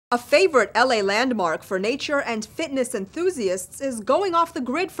A favorite LA landmark for nature and fitness enthusiasts is going off the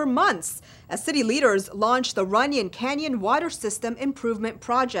grid for months as city leaders launch the Runyon Canyon Water System Improvement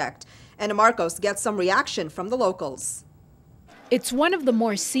Project. Anna Marcos gets some reaction from the locals. It's one of the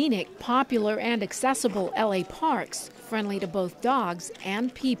more scenic, popular, and accessible LA parks, friendly to both dogs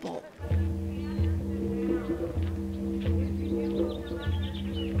and people.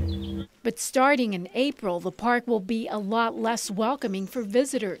 But starting in April, the park will be a lot less welcoming for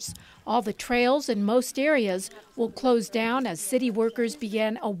visitors. All the trails in most areas will close down as city workers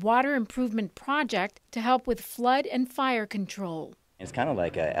begin a water improvement project to help with flood and fire control. It's kind of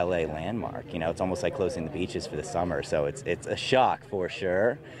like a LA landmark, it's almost like closing the beaches for the summer, so it's a shock for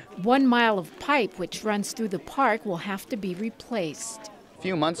sure. 1 mile of pipe which runs through the park will have to be replaced. A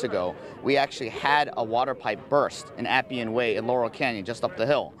few months ago, we actually had a water pipe burst in Appian Way in Laurel Canyon, just up the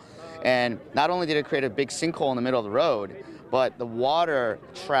hill. And not only did it create a big sinkhole in the middle of the road, but the water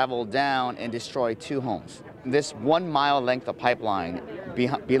traveled down and destroyed 2 homes. This 1 mile length of pipeline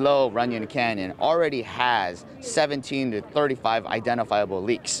below Runyon Canyon already has 17 to 35 identifiable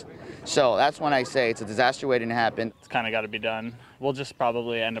leaks. So that's when I say it's a disaster waiting to happen. It's kind of got to be done. We'll just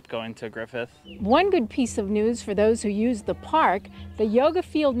probably end up going to Griffith. One good piece of news for those who use the park, the yoga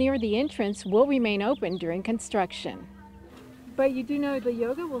field near the entrance will remain open during construction. But you do know the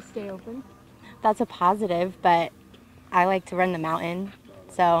yoga will stay open. That's a positive, but I like to run the mountain,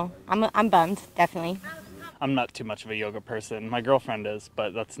 so I'm bummed, definitely. I'm not too much of a yoga person. My girlfriend is,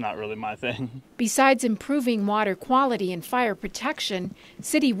 but that's not really my thing. Besides improving water quality and fire protection,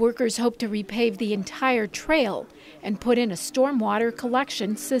 city workers hope to repave the entire trail and put in a stormwater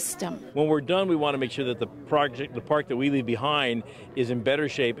collection system. When we're done, we want to make sure that the park that we leave behind is in better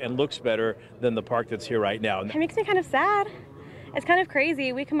shape and looks better than the park that's here right now. It makes me kind of sad. It's kind of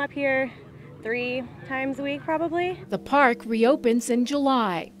crazy. We come up here 3 times a week, probably. The park reopens in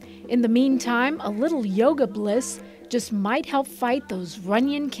July. In the meantime, a little yoga bliss just might help fight those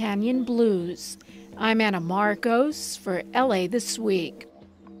Runyon Canyon blues. I'm Anna Marcos for LA This Week.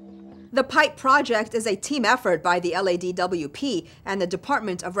 The pipe project is a team effort by the LADWP and the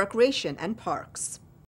Department of Recreation and Parks.